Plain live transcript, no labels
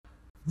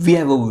We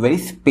have a very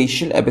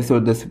special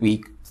episode this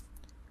week.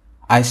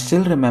 I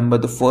still remember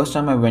the first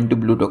time I went to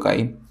Blue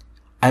Tokai.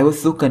 I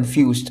was so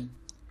confused.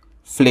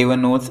 Flavor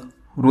notes,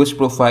 roast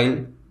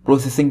profile,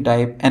 processing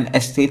type, and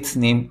estate's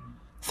name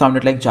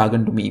sounded like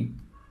jargon to me.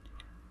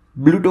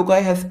 Blue Tokai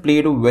has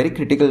played a very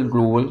critical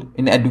role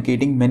in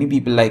educating many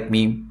people like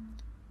me.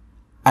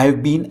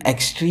 I've been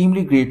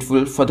extremely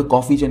grateful for the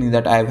coffee journey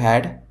that I've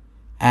had,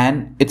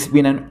 and it's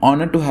been an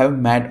honor to have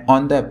Matt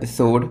on the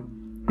episode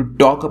to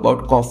talk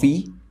about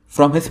coffee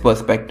from his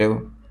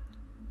perspective.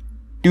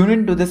 Tune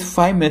into this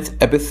 5 minutes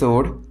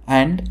episode,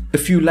 and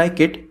if you like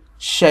it,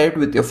 share it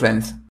with your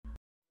friends.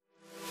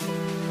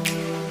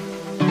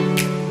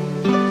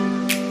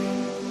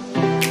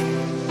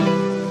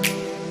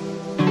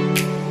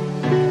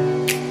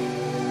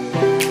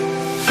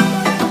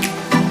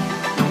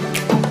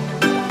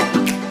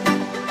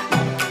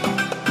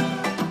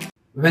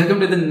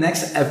 Welcome to the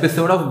next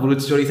episode of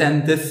Brut Stories,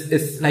 and this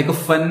is like a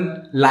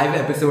fun live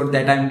episode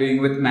that I'm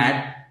doing with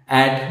Matt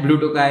at Blue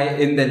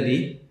Tokai in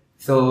Delhi.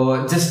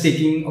 So just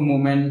taking a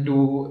moment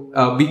to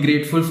be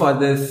grateful for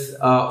this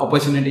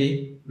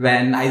opportunity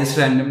when I just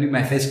randomly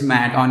messaged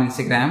Matt on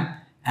Instagram,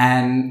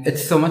 and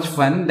it's so much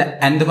fun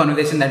and the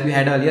conversation that we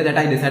had earlier that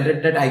I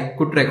decided that I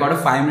could record a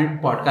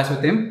 5-minute podcast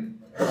with him.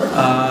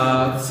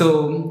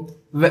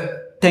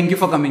 Thank you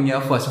for coming here,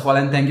 first of all,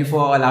 and thank you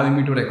for allowing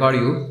me to record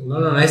you.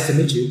 No, nice to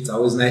meet you. It's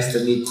always nice to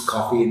meet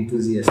coffee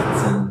enthusiasts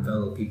and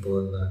fellow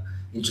people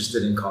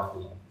interested in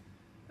coffee.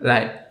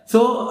 Right.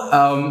 So,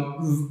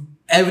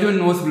 everyone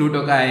knows Blue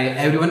Tokai.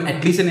 Everyone,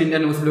 at least in India,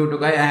 knows Blue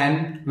Tokai.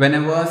 And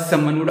whenever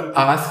someone would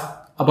ask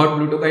about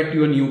Blue Tokai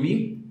to a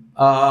newbie,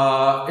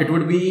 it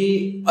would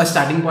be a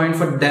starting point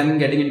for them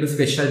getting into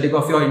specialty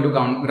coffee or into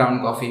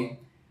ground coffee.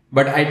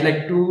 But I'd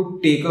like to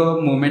take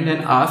a moment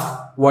and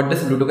ask, what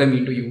does Blue Tokai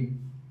mean to you?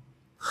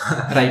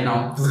 Right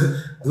now,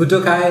 Blue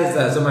Tokai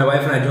is so my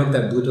wife and I joke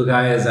that Blue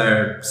Tokai is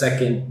our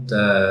second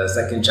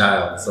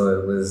child. So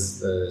it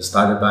was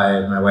started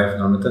by my wife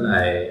Normita and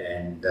I,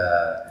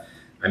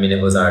 and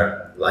it was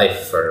our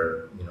life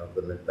for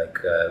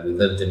we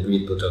lived and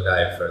breathed Blue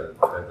Tokai for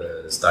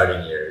the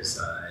starting years,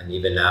 and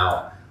even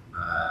now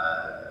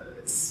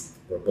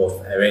we're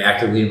both very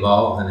actively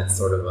involved, and it's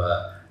sort of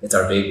it's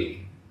our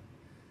baby.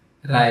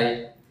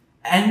 Right,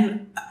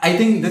 and I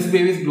think this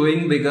baby is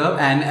growing bigger,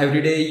 and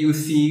every day you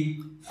see.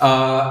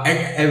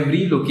 At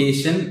every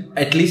location,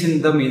 at least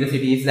in the major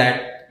cities,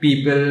 that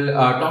people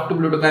talk to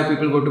Blue Tokai,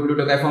 people go to Blue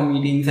Tokai for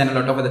meetings and a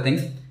lot of other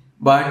things.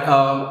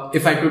 But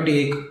if I had to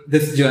take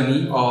this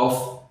journey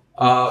of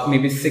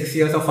maybe 6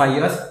 years or 5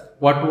 years,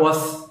 what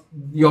was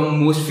your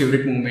most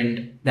favorite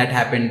moment that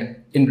happened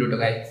in Blue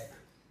Tokai?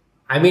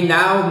 I mean,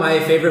 now my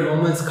favorite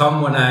moments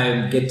come when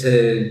I get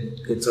to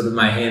get sort of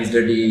my hands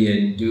dirty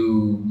and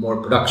do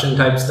more production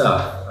type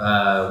stuff.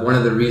 One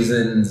of the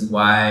reasons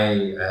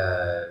why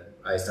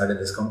I started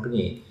this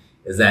company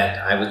is that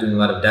I was doing a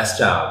lot of desk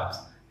jobs,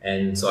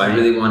 and so I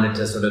really wanted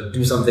to sort of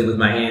do something with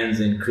my hands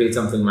and create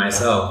something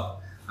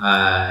myself.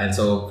 And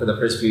so for the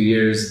first few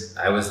years,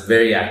 I was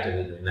very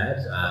actively doing that.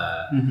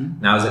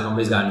 Now as the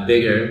company's gotten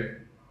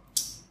bigger,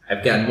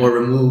 I've gotten more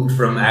removed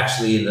from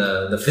actually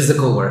the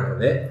physical work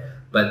of it.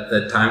 But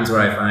the times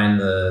where I find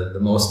the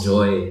most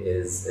joy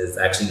is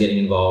actually getting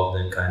involved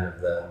in kind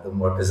of the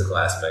more physical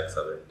aspects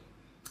of it.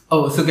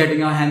 Oh, so getting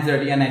your hands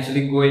dirty and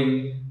actually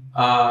going...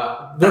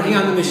 working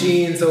on the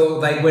machine. So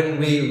like when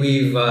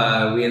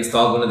we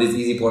installed one of these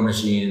easy pour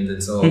machines,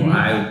 and so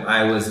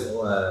I was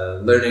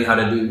learning how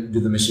to do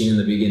the machine in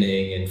the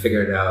beginning and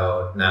figure it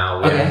out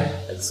now.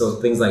 And so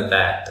things like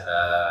that,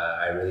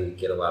 I really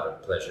get a lot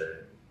of pleasure.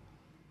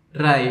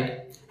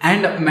 Right.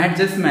 And Matt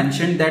just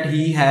mentioned that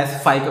he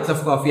has 5 cups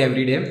of coffee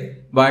every day,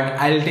 but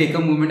I'll take a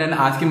moment and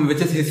ask him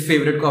which is his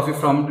favorite coffee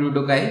from Blue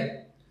Tokai.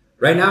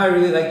 Right now I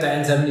really like the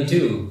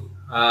N72.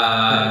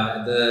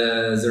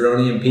 The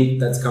Zeronium Peak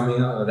that's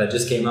coming out, that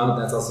just came out,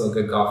 that's also a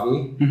good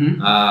coffee.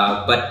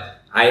 But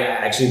I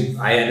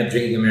end up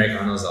drinking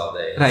Americanos all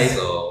day. Right.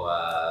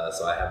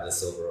 So I have the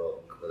Silver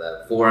Oak.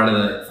 4 out of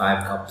the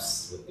 5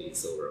 cups would be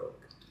Silver Oak.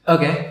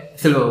 Okay,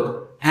 Silver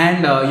Oak.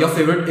 And your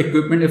favorite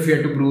equipment if you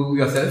had to brew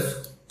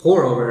yourself?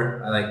 Pour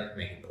over. I like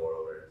making pour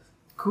overs.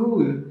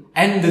 Cool.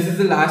 And this is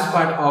the last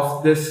part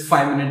of this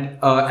 5-minute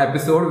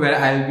episode where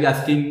I'll be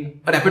asking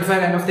a rapid fire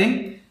kind of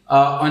thing.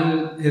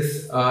 On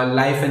his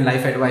life and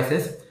life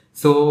advices.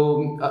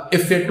 So,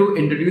 if you had to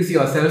introduce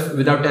yourself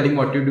without telling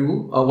what you do,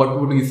 what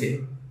would you say?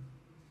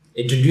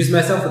 Introduce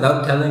myself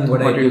without telling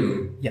what I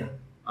do? Yeah.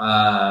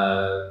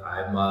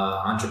 I'm an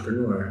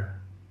entrepreneur.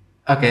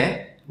 Okay.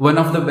 One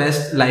of the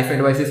best life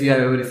advices you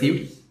have ever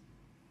received?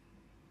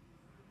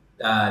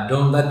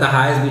 Don't let the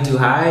highs be too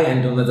high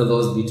and don't let the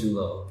lows be too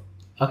low.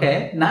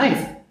 Okay,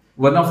 nice.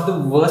 One of the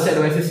worst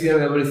advices you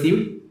have ever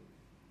received?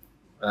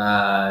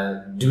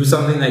 Do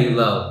something that you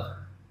love.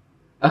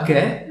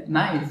 Okay,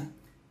 nice.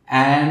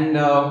 And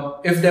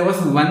if there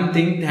was one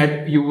thing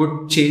that you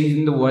would change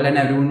in the world and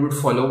everyone would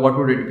follow, what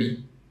would it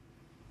be?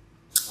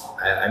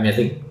 I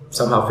think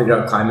somehow figure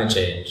out climate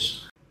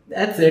change.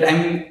 That's it. I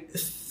mean,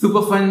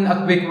 super fun,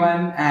 a quick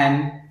one,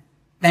 and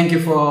Thank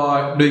you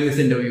for doing this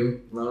interview.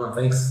 No,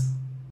 thanks.